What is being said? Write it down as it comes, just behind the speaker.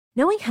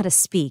Knowing how to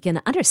speak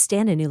and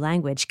understand a new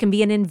language can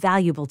be an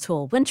invaluable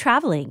tool when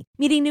traveling,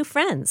 meeting new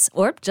friends,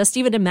 or just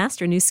even to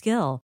master a new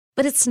skill.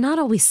 But it's not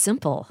always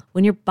simple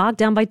when you're bogged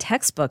down by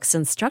textbooks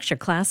and structured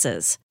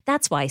classes.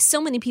 That's why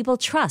so many people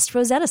trust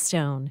Rosetta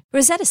Stone.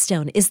 Rosetta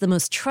Stone is the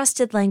most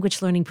trusted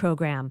language learning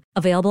program,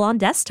 available on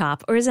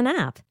desktop or as an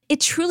app. It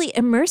truly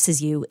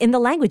immerses you in the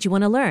language you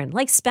want to learn,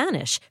 like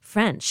Spanish,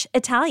 French,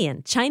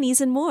 Italian,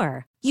 Chinese, and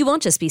more. You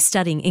won't just be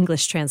studying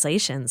English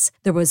translations.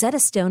 The Rosetta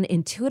Stone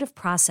intuitive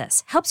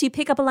process helps you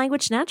pick up a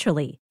language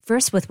naturally,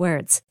 first with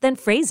words, then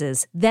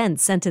phrases, then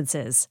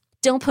sentences.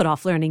 Don't put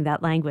off learning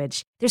that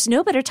language. There's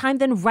no better time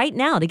than right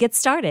now to get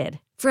started.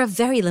 For a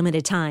very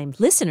limited time,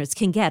 listeners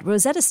can get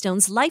Rosetta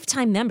Stone's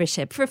lifetime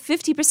membership for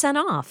 50%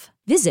 off.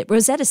 Visit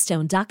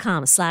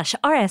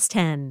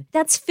rosettastone.com/rs10.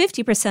 That's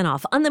 50%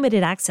 off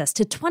unlimited access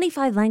to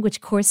 25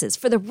 language courses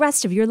for the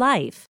rest of your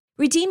life.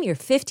 Redeem your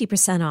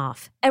 50%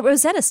 off at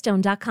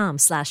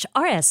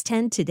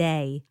rosettastone.com/rs10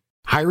 today.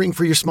 Hiring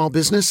for your small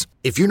business?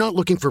 If you're not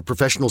looking for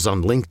professionals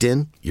on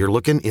LinkedIn, you're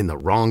looking in the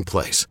wrong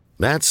place.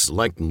 That's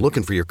like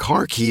looking for your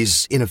car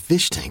keys in a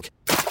fish tank.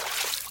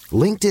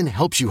 LinkedIn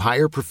helps you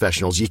hire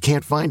professionals you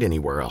can't find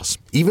anywhere else,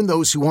 even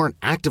those who aren't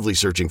actively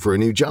searching for a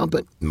new job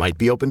but might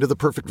be open to the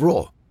perfect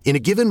role. In a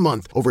given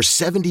month, over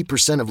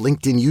 70% of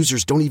LinkedIn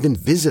users don't even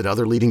visit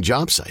other leading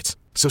job sites.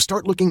 So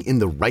start looking in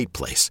the right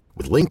place.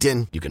 With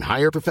LinkedIn, you can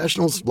hire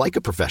professionals like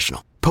a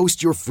professional.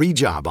 Post your free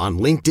job on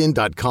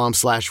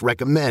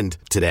linkedin.com/recommend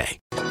today.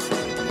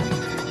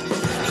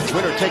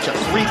 Winner takes a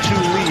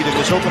 3-2 lead in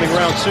this opening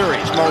round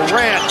series.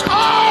 Morant.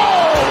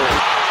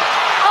 Oh!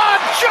 A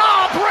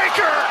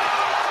jawbreaker!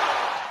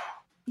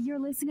 You're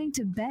listening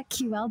to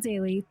BetQL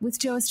Daily with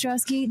Joe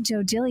Ostrowski,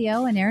 Joe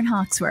Giglio, and Aaron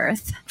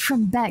Hawksworth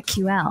from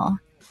BetQL.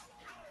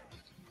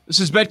 This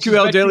is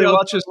BetQL Daily.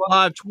 Watch us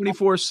live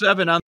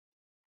 24/7 on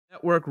the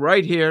network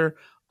right here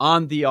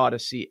on the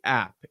Odyssey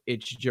app.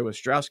 It's Joe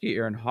Ostrowski,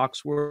 Aaron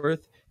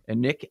Hawksworth,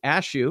 and Nick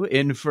Ashew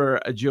in for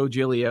Joe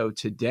Giglio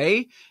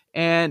today.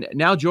 And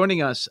now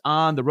joining us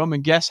on the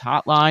Roman Guest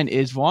Hotline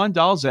is Vaughn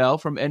Dalzell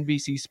from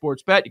NBC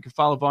Sports Bet. You can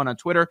follow Vaughn on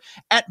Twitter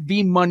at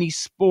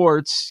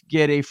VMoneySports.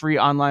 Get a free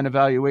online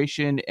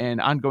evaluation and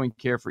ongoing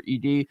care for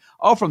ED,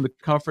 all from the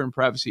comfort and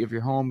privacy of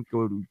your home.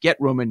 Go to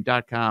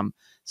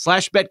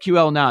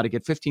GetRoman.com/BetQL now to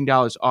get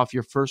 $15 off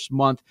your first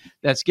month.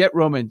 That's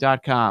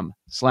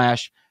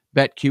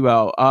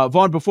GetRoman.com/BetQL.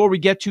 Vaughn, before we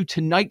get to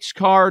tonight's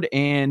card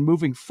and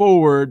moving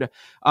forward,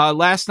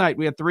 last night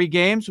we had 3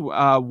 games.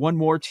 One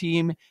more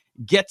team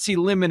gets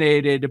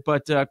eliminated,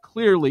 but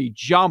clearly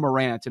Ja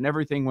Morant and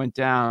everything went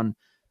down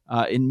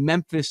in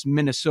Memphis,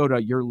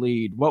 Minnesota, your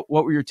lead. What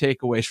were your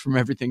takeaways from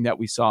everything that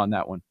we saw in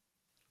that one?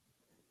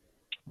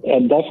 Yeah,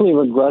 definitely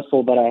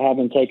regretful that I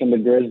haven't taken the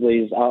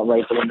Grizzlies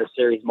outright to win the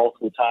series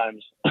multiple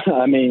times.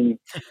 I mean,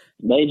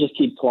 they just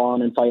keep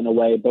clawing and fighting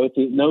away.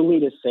 No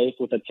lead is safe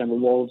with the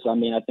Timberwolves. I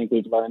mean, I think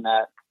we've learned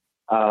that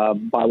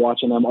by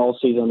watching them all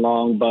season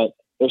long, but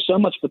there's so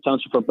much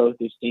potential for both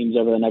these teams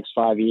over the next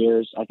 5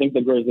 years. I think the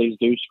Grizzlies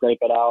do scrape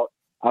it out.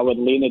 I would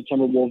lean the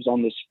Timberwolves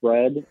on the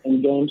spread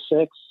in Game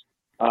 6,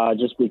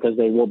 just because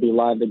they will be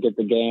live to get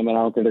the game, and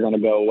I don't think they're going to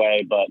go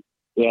away. But,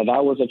 yeah,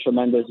 that was a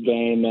tremendous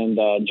game, and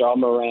Ja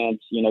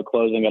Morant,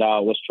 closing it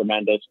out was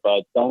tremendous.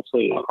 But don't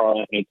sleep on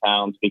Karl-Anthony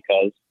Towns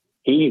because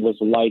he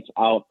was lights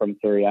out from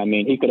 3. I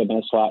mean, he could have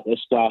been a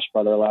splash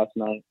brother last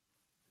night.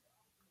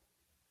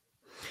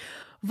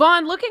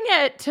 Vaughn, looking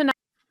at tonight,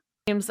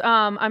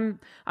 I'm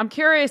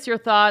curious your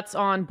thoughts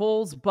on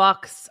Bulls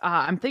Bucks.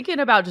 I'm thinking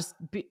about just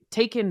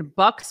taking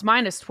Bucks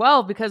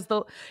 -12 because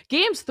the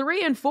games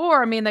 3 and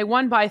 4, I mean, they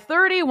won by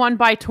 30, won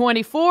by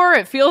 24.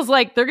 It feels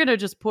like they're going to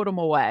just put them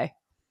away.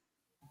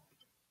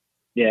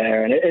 Yeah,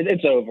 Aaron,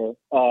 it's over.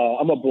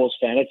 I'm a Bulls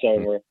fan. It's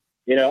over.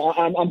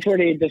 I'm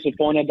pretty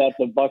disappointed that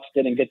the Bucks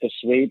didn't get the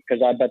sweep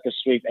because I bet the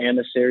sweep and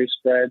the series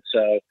spread.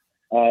 So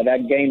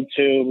that Game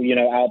 2,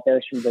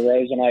 outburst from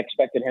DeRozan, I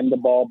expected him to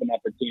ball, but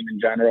not the team in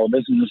general.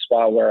 This is a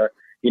spot where,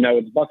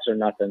 it's Bucks or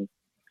nothing.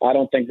 I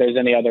don't think there's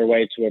any other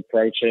way to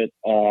approach it.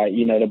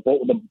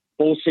 The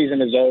Bulls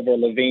season is over.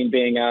 Levine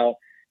being out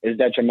is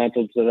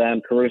detrimental to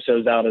them.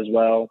 Caruso's out as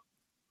well.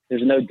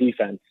 There's no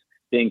defense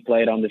being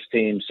played on this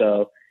team.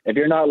 So if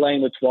you're not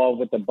laying the 12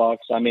 with the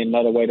Bucks, I mean,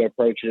 another way to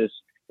approach this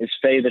is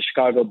fade the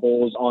Chicago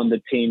Bulls on the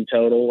team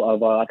total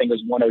of, I think it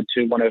was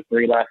 102,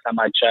 103 last time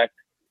I checked.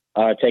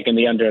 Taking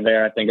the under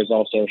there, I think, is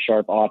also a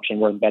sharp option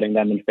worth betting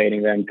them and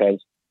fading them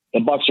because the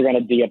Bucks are going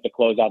to D up to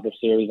close out the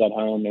series at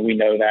home, and we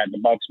know that the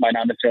Bucks might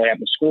not necessarily have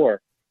to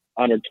score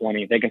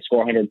 120. They can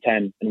score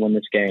 110 and win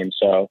this game.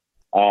 So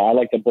I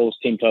like the Bulls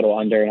team total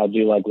under, and I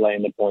do like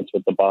laying the points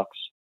with the Bucks.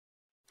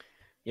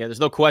 Yeah,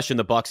 there's no question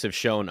the Bucks have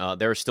shown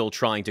they're still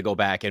trying to go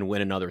back and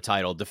win another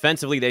title.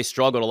 Defensively, they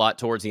struggled a lot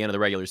towards the end of the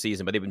regular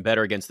season, but they've been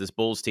better against this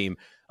Bulls team.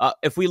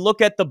 If we look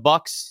at the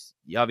Bucks,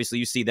 obviously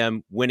you see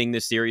them winning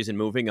this series and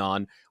moving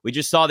on. We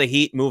just saw the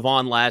Heat move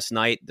on last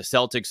night. The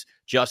Celtics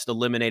just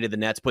eliminated the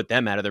Nets, put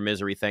them out of their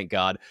misery, thank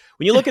God.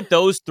 When you look at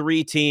those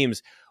 3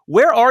 teams,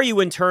 where are you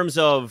in terms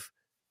of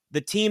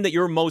the team that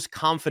you're most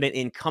confident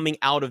in coming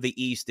out of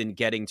the East and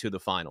getting to the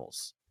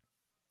finals?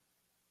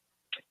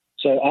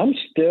 So I'm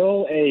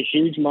still a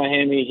huge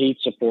Miami Heat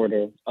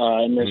supporter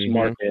in this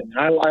market.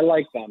 I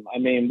like them. I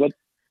mean,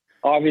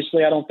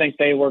 obviously, I don't think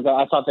they were.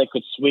 I thought they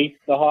could sweep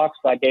the Hawks,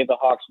 but I gave the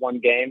Hawks one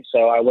game,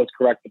 so I was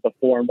correct with the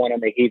 4-1 on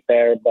the Heat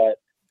there. But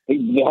the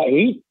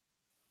Heat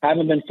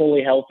haven't been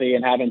fully healthy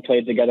and haven't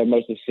played together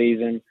most of the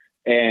season.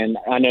 And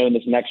I know in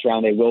this next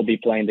round they will be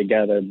playing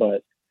together,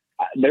 but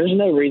there's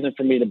no reason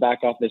for me to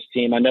back off this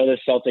team. I know the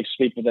Celtics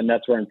sweep with the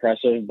Nets were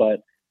impressive, but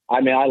I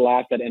mean, I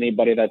laughed at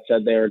anybody that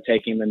said they were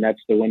taking the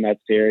Nets to win that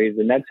series.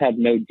 The Nets have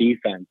no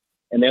defense,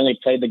 and they only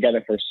played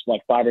together for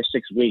like 5 or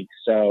 6 weeks.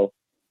 So,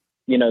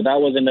 you know,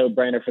 that was a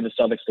no-brainer for the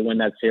Celtics to win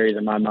that series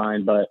in my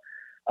mind. But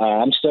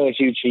I'm still a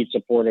huge Heat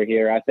supporter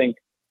here. I think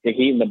the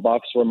Heat and the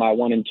Bucks were my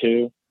 1 and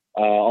 2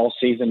 all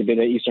season to be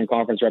the Eastern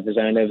Conference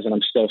representatives, and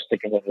I'm still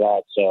sticking with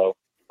that. So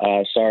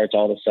sorry to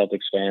all the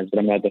Celtics fans, but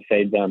I'm going to have to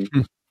fade them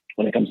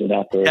when it comes to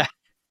that group.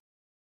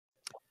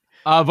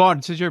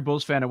 Vaughn, since you're a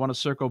Bulls fan, I want to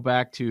circle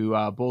back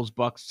to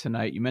Bulls-Bucks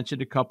tonight. You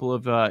mentioned a couple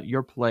of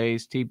your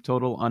plays, team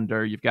total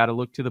under. You've got to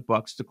look to the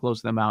Bucks to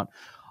close them out.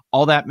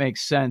 All that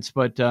makes sense,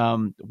 but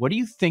what do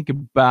you think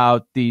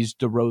about these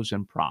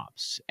DeRozan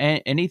props?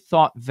 Any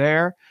thought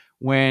there?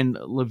 When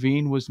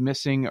LaVine was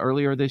missing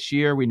earlier this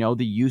year, we know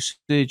the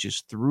usage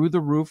is through the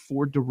roof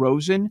for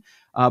DeRozan,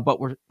 but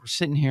we're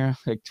sitting here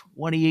like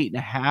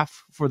 28.5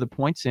 for the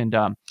points. And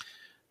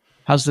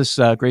how's this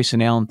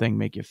Grayson Allen thing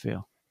make you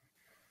feel?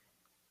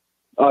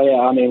 Oh,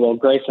 yeah. I mean, well,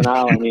 Grayson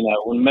Allen, you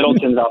know, when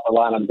Middleton's off the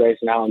lineup,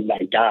 Grayson Allen's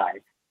that guy.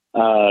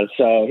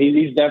 So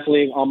he's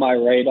definitely on my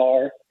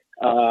radar.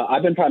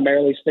 I've been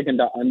primarily sticking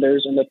to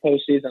unders in the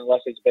postseason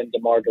unless it's been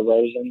DeMar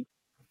DeRozan.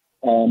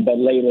 But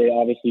lately,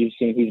 obviously, you've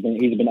seen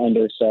he's been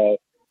under. So,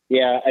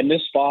 yeah, in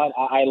this spot,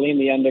 I lean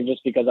the under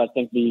just because I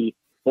think the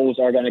Bulls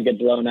are going to get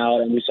blown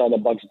out. And we saw the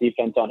Bucks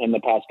defense on him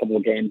the past couple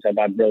of games have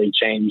really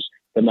changed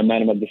the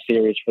momentum of the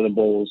series for the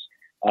Bulls.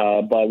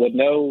 But with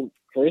no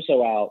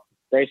Caruso out,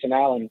 Grayson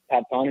Allen,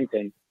 Pat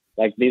Connaughton,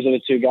 like these are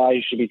the two guys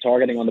you should be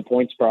targeting on the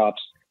points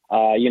props.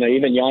 You know,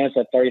 even Giannis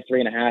at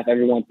 33.5,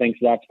 everyone thinks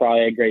that's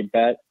probably a great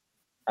bet.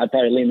 I'd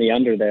probably lean the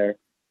under there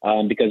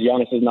because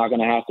Giannis is not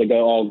going to have to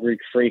go all Greek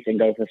freak and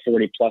go for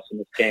 40 plus in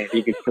this game.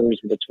 He could cruise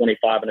with a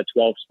 25 and a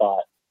 12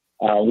 spot.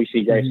 We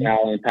see Grayson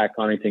Allen and Pat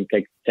Connaughton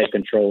take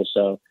control.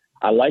 So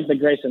I like the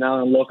Grayson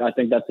Allen look. I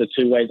think that's the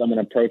two ways I'm going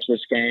to approach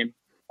this game.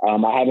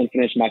 I haven't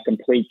finished my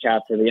complete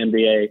cap for the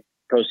NBA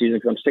postseason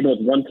because I'm sticking with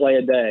one play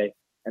a day.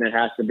 And it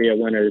has to be a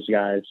winners,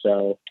 guys.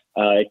 So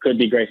it could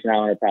be Grayson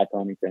Allen or Pat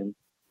Connaughton.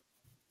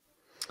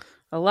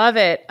 I love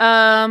it.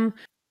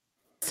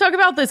 Let's talk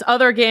about this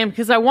other game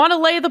because I want to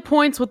lay the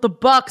points with the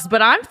Bucks,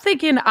 but I'm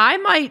thinking I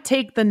might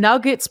take the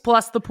Nuggets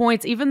plus the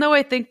points, even though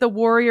I think the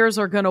Warriors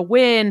are going to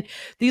win.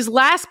 These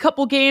last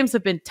couple games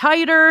have been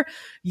tighter.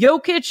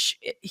 Jokic,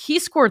 he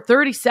scored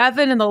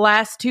 37 in the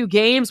last 2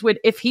 games.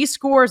 If he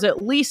scores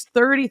at least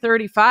 30,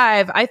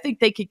 35, I think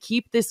they could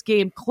keep this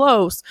game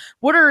close.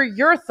 What are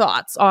your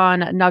thoughts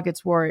on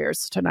Nuggets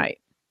Warriors tonight?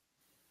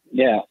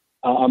 Yeah,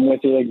 I'm with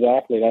you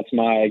exactly. That's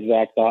my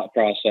exact thought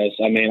process.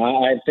 I mean,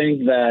 I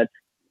think that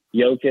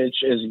Jokic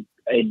is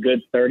a good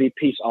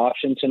 30-piece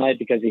option tonight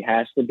because he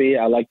has to be.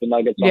 I like the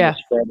Nuggets on the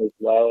spread as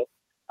well.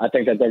 I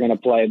think that they're going to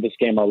play this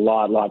game a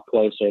lot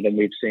closer than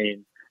we've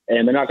seen.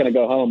 And they're not going to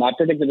go home. I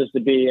predicted this to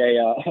be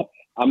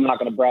I'm not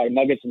going to brag,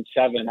 Nuggets in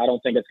 7. I don't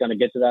think it's going to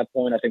get to that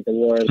point. I think the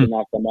Warriors will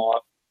knock them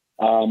off.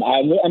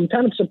 I'm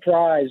kind of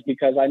surprised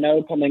because I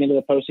know coming into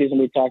the postseason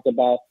we talked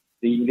about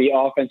the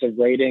offensive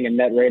rating and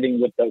net rating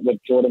with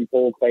Jordan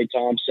Poole, Klay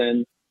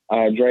Thompson,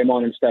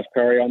 Draymond, and Steph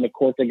Curry on the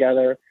court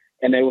together.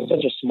 And they were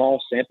such a small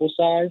sample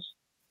size.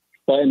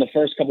 But in the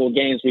first couple of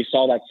games, we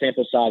saw that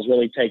sample size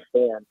really take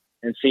form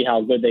and see how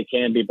good they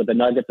can be. But the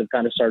Nuggets have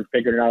kind of started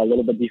figuring it out a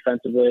little bit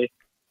defensively.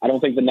 I don't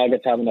think the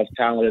Nuggets have enough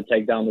talent to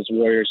take down this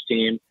Warriors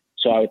team.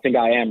 So I think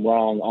I am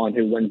wrong on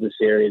who wins the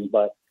series.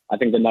 But I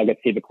think the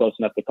Nuggets keep it close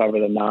enough to cover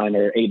the 9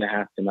 or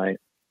 8.5 tonight.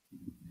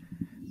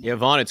 Yeah,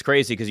 Vaughn, it's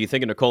crazy because you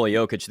think of Nikola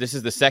Jokic. This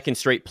is the second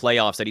straight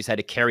playoffs that he's had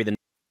to carry the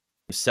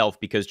himself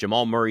because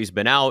Jamal Murray's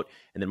been out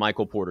and then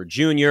Michael Porter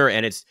Jr.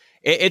 And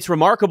it's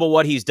remarkable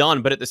what he's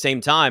done. But at the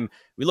same time,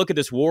 we look at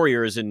this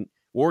Warriors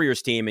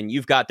team and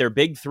you've got their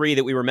big 3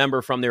 that we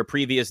remember from their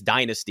previous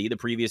dynasty, the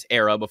previous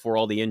era before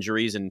all the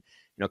injuries and, you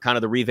know, kind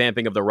of the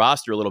revamping of the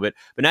roster a little bit.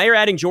 But now you're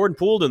adding Jordan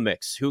Poole to the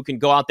mix, who can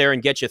go out there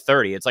and get you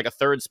 30. It's like a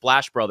third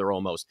Splash Brother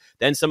almost.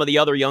 Then some of the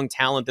other young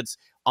talent that's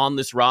on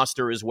this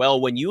roster as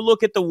well. When you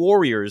look at the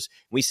Warriors,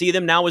 we see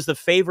them now as the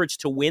favorites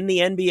to win the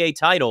NBA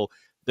title.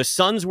 The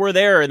Suns were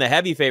there and the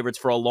heavy favorites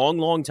for a long,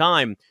 long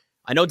time.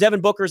 I know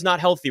Devin Booker's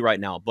not healthy right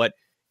now, but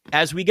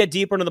as we get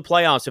deeper into the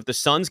playoffs, if the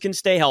Suns can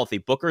stay healthy,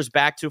 Booker's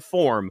back to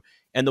form,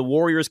 and the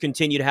Warriors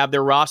continue to have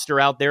their roster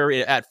out there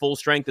at full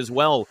strength as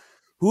well,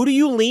 who do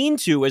you lean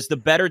to as the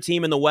better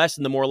team in the West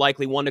and the more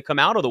likely one to come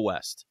out of the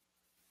West?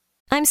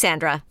 I'm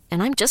Sandra,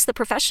 and I'm just the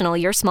professional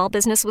your small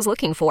business was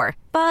looking for.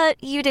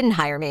 But you didn't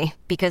hire me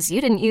because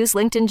you didn't use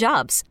LinkedIn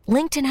Jobs.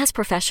 LinkedIn has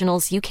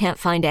professionals you can't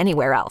find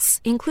anywhere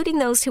else, including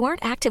those who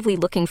aren't actively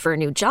looking for a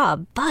new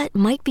job, but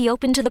might be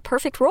open to the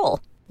perfect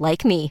role,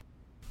 like me.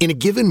 In a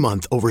given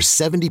month, over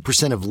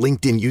 70% of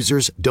LinkedIn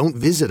users don't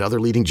visit other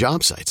leading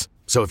job sites.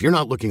 So if you're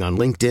not looking on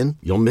LinkedIn,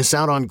 you'll miss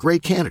out on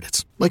great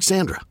candidates like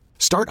Sandra.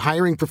 Start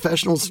hiring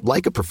professionals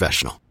like a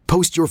professional.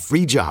 Post your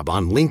free job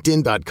on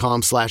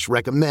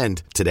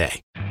linkedin.com/recommend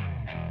today.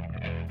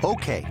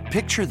 Okay,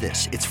 picture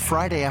this. It's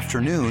Friday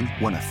afternoon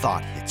when a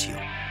thought hits you.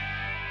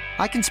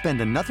 I can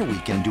spend another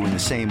weekend doing the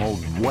same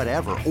old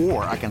whatever,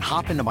 or I can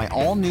hop into my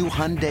all-new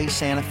Hyundai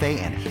Santa Fe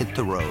and hit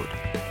the road.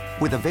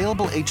 With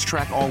available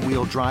H-Track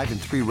all-wheel drive and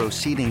 3-row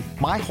seating,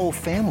 my whole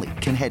family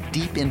can head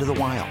deep into the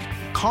wild.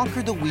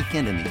 Conquer the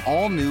weekend in the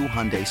all-new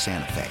Hyundai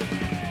Santa Fe.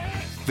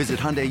 Visit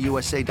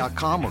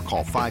HyundaiUSA.com or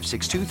call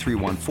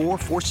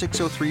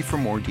 562-314-4603 for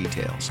more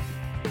details.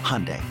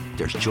 Hyundai,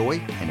 there's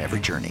joy in every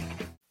journey.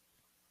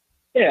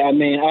 Yeah, I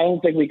mean, I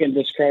don't think we can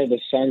discredit the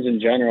Suns in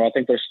general. I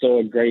think they're still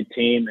a great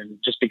team, and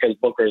just because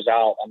Booker's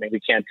out, I mean, we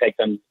can't take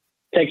them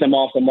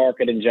off the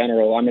market in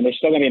general. I mean, they're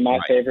still going to be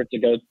my favorite to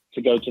go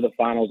to the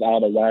finals out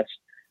of the West.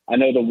 I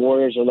know the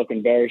Warriors are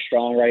looking very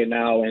strong right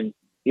now, and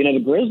the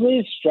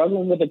Grizzlies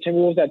struggling with the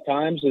Timberwolves at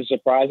times is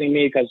surprising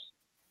me because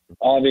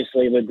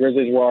obviously the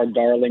Grizzlies were our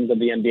darlings of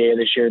the NBA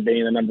this year,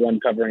 being the number one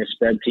covering a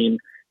spread team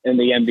in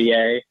the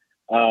NBA.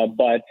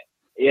 But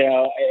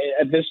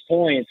at this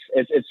point,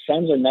 it's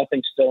Suns or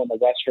nothing still in the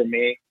West for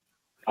me.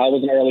 I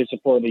was an early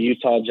supporter of the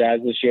Utah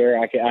Jazz this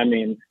year. I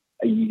mean,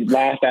 you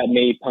laugh at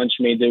me, punch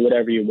me, do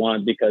whatever you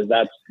want because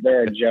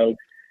they're a joke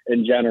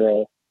in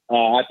general.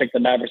 I picked the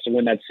Mavericks to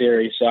win that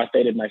series, so I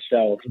faded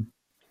myself.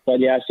 But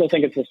yeah, I still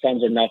think it's the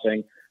Suns or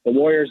nothing. The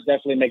Warriors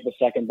definitely make the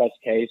second best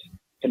case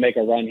to make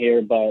a run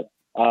here. But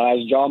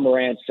as John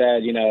Morant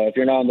said, if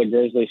you're not on the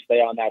Grizzlies, stay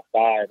on that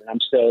side. And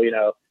I'm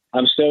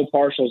still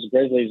partial to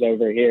Grizzlies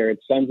over here.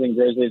 It's Suns and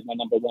Grizzlies, my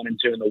number 1 and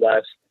 2 in the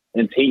West,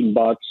 and Heat and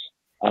Bucks,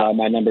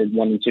 my number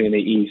 1 and 2 in the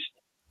East.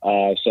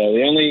 So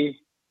the only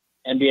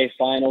NBA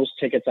Finals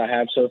tickets I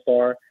have so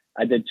far,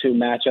 I did 2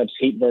 matchups,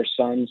 Heat versus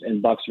Suns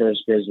and Bucks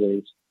versus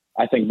Grizzlies.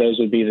 I think those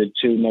would be the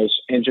 2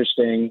 most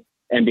interesting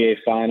NBA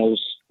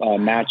Finals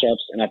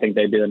matchups, and I think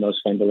they'd be the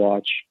most fun to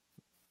watch.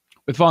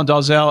 With Vaughn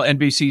Dalzell,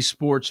 NBC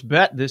Sports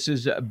Bet. This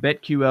is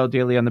BetQL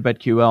Daily on the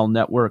BetQL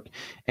Network.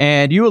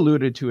 And you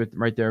alluded to it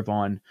right there,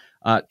 Vaughn.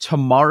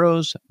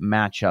 Tomorrow's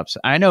matchups.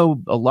 I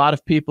know a lot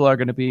of people are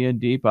going to be in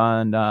deep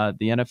on the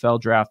NFL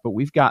draft, but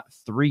we've got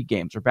 3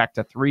 games. We're back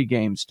to 3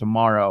 games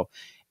tomorrow.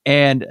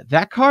 And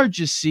that card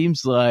just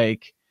seems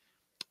like,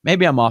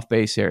 maybe I'm off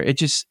base here. It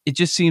just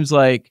seems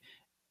like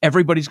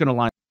everybody's going to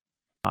line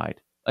side.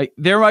 Like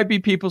there might be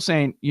people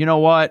saying, you know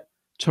what,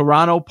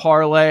 Toronto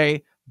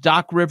parlay,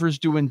 Doc Rivers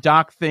doing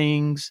Doc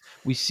things.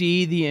 We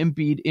see the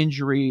Embiid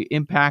injury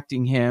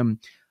impacting him.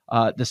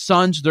 The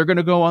Suns, they're going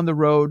to go on the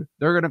road.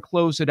 They're going to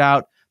close it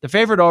out. The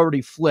favorite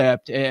already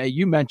flipped.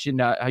 You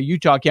mentioned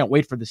Utah can't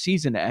wait for the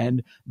season to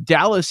end.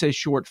 Dallas has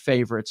short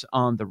favorites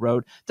on the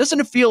road. Doesn't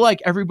it feel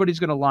like everybody's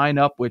going to line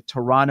up with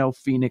Toronto,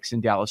 Phoenix,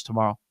 and Dallas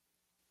tomorrow?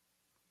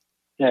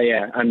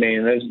 Yeah. I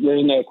mean, there's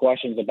no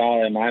questions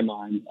about it in my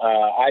mind.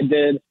 I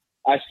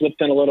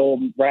slipped in a little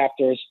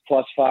Raptors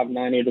plus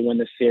 590 to win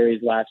the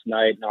series last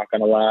night, not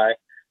going to lie.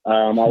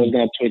 I was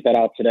going to tweet that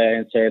out today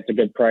and say it's a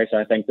good price,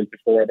 I think,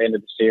 before the end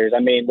of the series.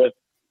 I mean, with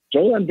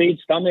Joel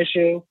Embiid's thumb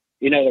issue,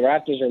 the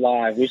Raptors are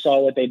live. We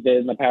saw what they did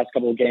in the past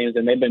couple of games,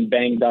 and they've been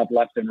banged up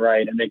left and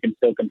right, and they can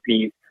still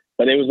compete.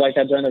 But it was like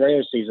that during the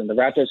regular season. The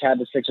Raptors had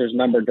the Sixers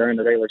number during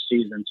the regular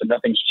season, so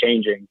nothing's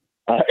changing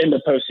in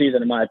the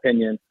postseason, in my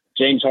opinion.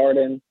 James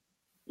Harden,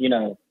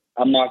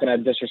 I'm not going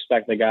to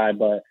disrespect the guy,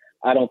 but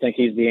I don't think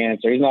he's the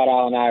answer. He's not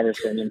Allen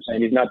Iverson. I'm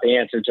saying he's not the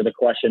answer to the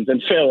questions in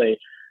Philly.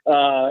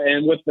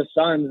 And with the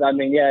Suns, I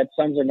mean, it's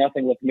Suns are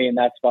nothing with me in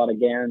that spot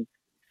again.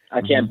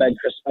 I can't bet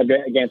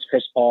against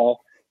Chris Paul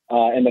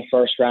in the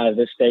first round of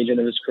this stage of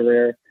his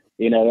career.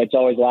 It's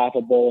always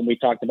laughable, and we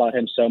talked about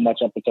him so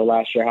much up until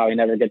last year, how he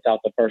never gets out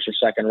the first or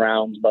second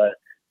rounds. But,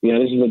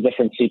 this is a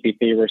different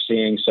CP3 we're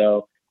seeing.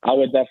 So I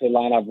would definitely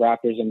line up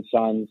Raptors and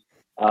Suns.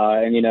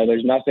 And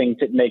there's nothing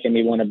making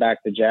me want to back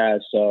the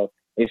Jazz. So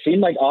they seem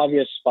like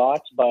obvious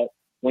spots, but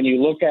when you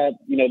look at,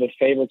 the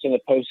favorites in the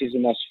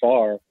postseason thus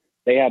far,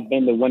 they have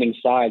been the winning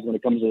sides when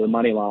it comes to the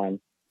money line.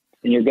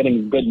 And you're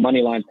getting good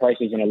money line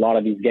prices in a lot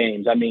of these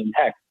games. I mean,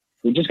 heck,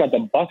 we just got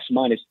the Bucks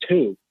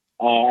 -2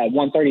 at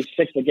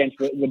 136 against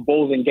the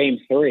Bulls in Game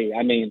 3.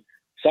 I mean,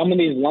 some of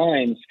these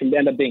lines can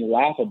end up being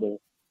laughable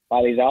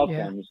by these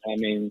outcomes. Yeah. I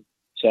mean,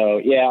 so,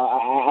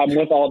 I'm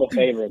with all the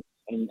favorites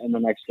in the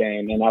next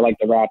game, and I like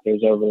the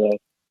Raptors over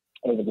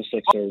the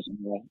Sixers.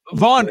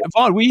 Vaughn,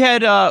 we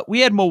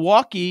had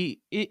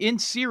Milwaukee in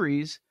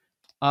series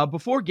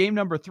before game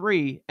number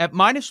 3 at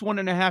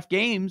 -1.5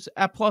 games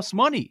at plus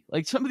money.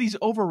 Like some of these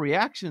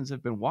overreactions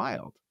have been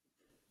wild.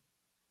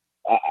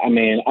 I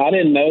mean, I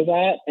didn't know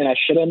that, and I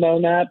should have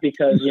known that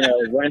because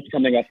rent's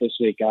coming up this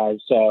week, guys.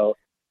 So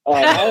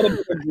that would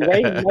have been a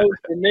great note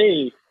for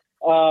me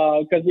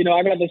because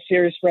I got the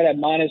series spread at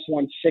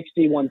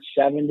 -160,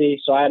 170,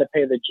 so I had to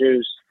pay the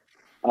juice.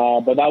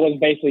 But that was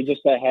basically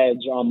just a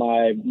hedge on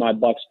my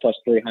Bucks plus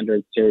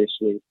 300 series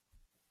sweep.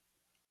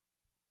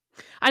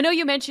 I know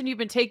you mentioned you've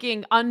been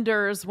taking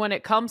unders when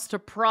it comes to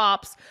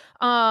props.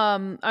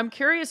 I'm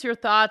curious your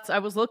thoughts. I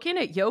was looking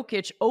at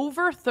Jokic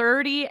over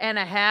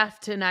 30.5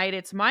 tonight.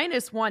 It's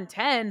minus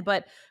 110,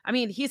 but I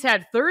mean, he's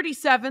had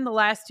 37 the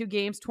last 2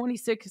 games,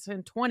 26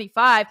 and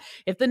 25.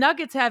 If the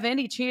Nuggets have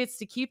any chance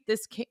to keep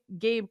this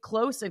game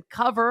close and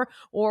cover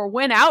or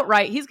win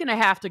outright, he's going to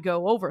have to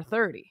go over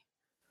 30.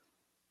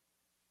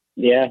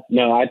 Yeah,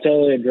 no, I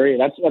totally agree.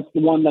 That's the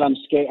one that I'm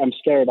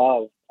scared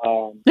of.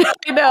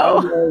 I know.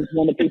 I was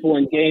one of the people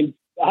in game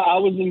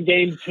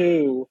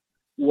 2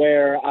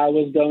 where I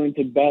was going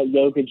to bet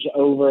Jokic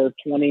over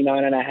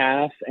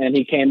 29.5, and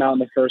he came out in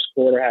the first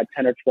quarter, had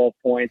 10 or 12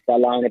 points. I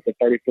lined up to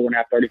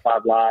 34.5,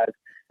 35 live,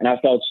 and I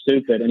felt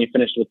stupid, and he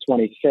finished with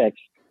 26.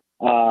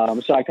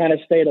 So I kind of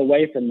stayed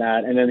away from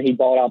that, and then he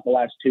balled out the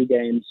last 2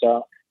 games.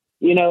 So,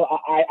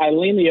 I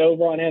lean the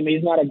over on him.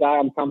 He's not a guy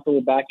I'm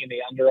comfortable backing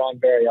the under on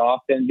very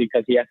often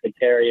because he has to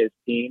carry his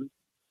team.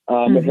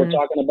 If we're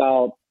talking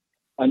about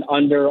an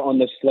under on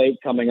the slate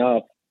coming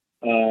up,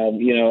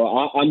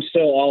 I'm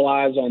still all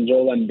eyes on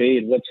Joel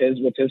Embiid. What's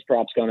his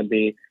props going to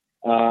be?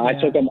 I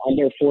took him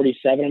under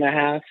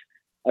 47.5.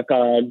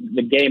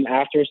 The game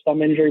after his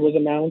thumb injury was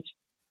announced,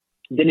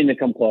 didn't even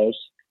come close.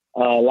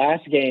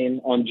 Last game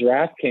on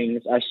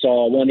DraftKings, I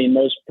saw one of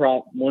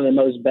the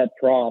most bet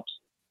props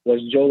was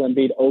Joel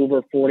Embiid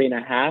over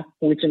 40.5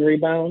 points and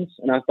rebounds,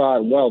 and I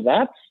thought, well,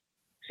 that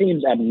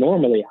seems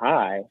abnormally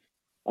high.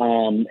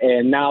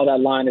 And now that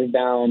line is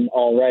down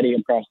already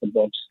across the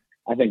books.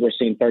 I think we're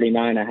seeing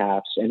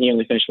 39.5, and he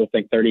only finished with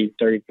 30,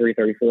 33,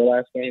 34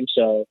 last game.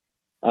 So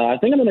I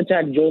think I'm going to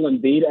attack Joel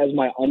Embiid as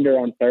my under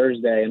on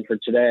Thursday. And for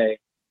today,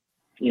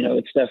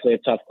 it's definitely a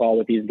tough call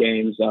with these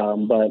games.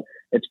 But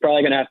it's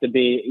probably going to have to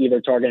be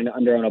either targeting an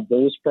under on a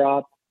Bulls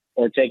prop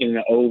or taking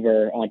an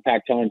over on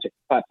Pat Connaughton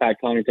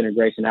and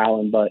Grayson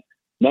Allen. But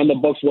none of the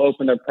books will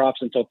open their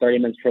props until 30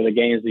 minutes before the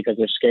games because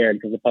they're scared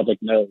because the public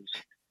knows.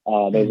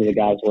 Those are the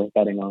guys worth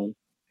betting on.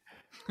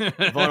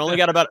 Vaughn, only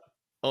got about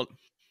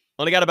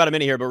a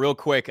minute here, but real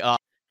quick,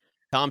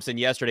 Thompson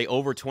yesterday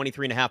over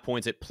 23.5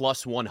 points at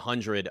plus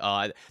 100.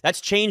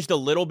 That's changed a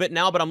little bit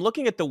now, but I'm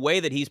looking at the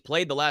way that he's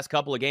played the last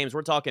couple of games.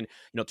 We're talking,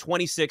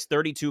 26,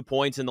 32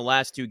 points in the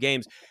last 2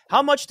 games.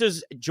 How much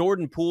does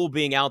Jordan Poole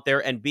being out there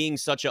and being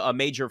such a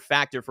major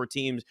factor for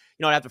teams,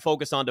 have to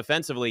focus on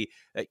defensively,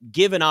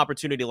 give an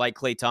opportunity like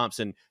Klay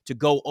Thompson to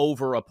go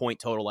over a point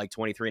total like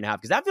 23.5?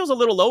 Because that feels a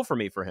little low for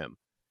me for him.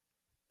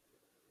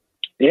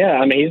 Yeah,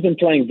 I mean, he's been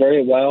playing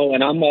very well,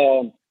 and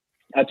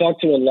I talk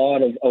to a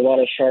lot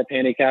of sharp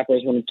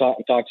handicappers when it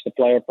talks to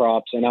player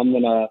props, and I'm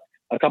in a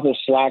couple of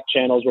Slack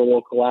channels where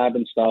we'll collab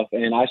and stuff.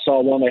 And I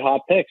saw one of their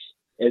hot picks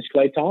is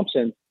Klay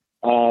Thompson.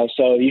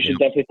 So you should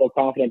definitely feel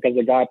confident because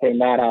the guy putting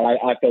that out,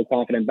 I feel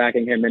confident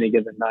backing him any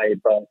given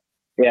night. But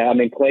yeah, I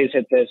mean, Klay's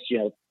hit this,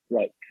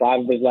 5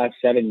 of his last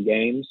 7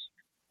 games,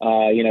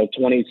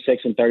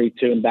 26 and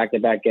 32 in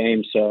back-to-back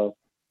games. So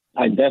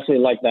I definitely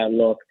like that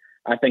look.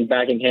 I think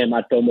backing him,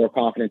 I'd feel more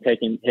confident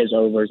taking his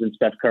overs and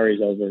Steph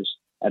Curry's overs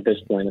at this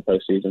point in the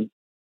postseason.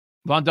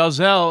 Vaughn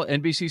Dalzell,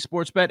 NBC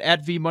Sports Bet,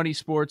 at VMoney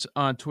Sports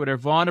on Twitter.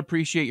 Vaughn,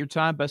 appreciate your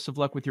time. Best of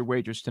luck with your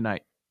wagers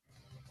tonight.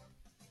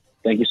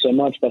 Thank you so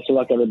much. Best of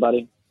luck,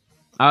 everybody.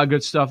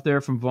 Good stuff there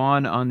from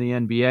Vaughn on the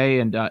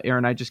NBA. And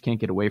Aaron, I just can't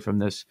get away from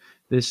this.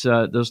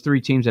 Those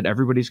 3 teams that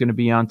everybody's going to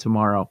be on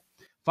tomorrow.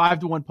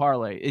 5-1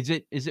 parlay. Is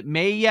it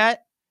May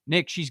yet?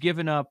 Nick, she's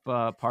given up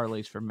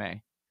parlays for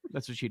May.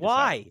 That's what she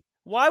decided.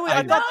 Why would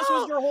I thought this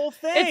was your whole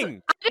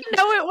thing? I didn't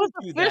know it was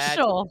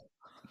official.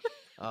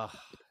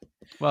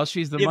 Well,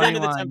 she's the Give money into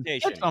the line.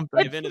 temptation.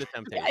 Give into the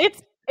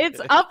temptation. It's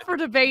up for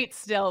debate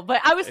still, but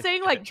I was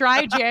saying like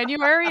dry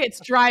January, it's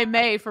dry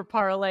May for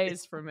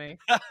parlays for me.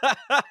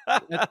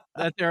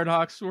 That's Aaron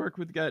Hawksworth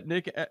with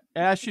Nick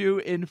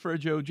Ashew in for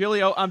Joe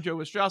Giglio. I'm Joe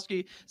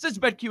Ostrowski. This is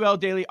BetQL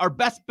Daily. Our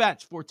best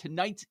bets for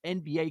tonight's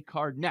NBA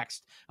card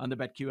next on the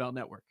BetQL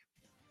Network.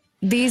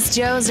 These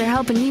Joes are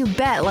helping you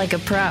bet like a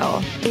pro.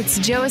 It's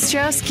Joe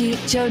Ostrowski,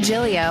 Joe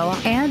Giglio,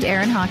 and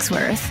Aaron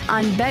Hawksworth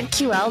on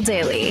BetQL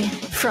Daily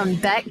from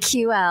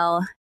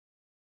BetQL.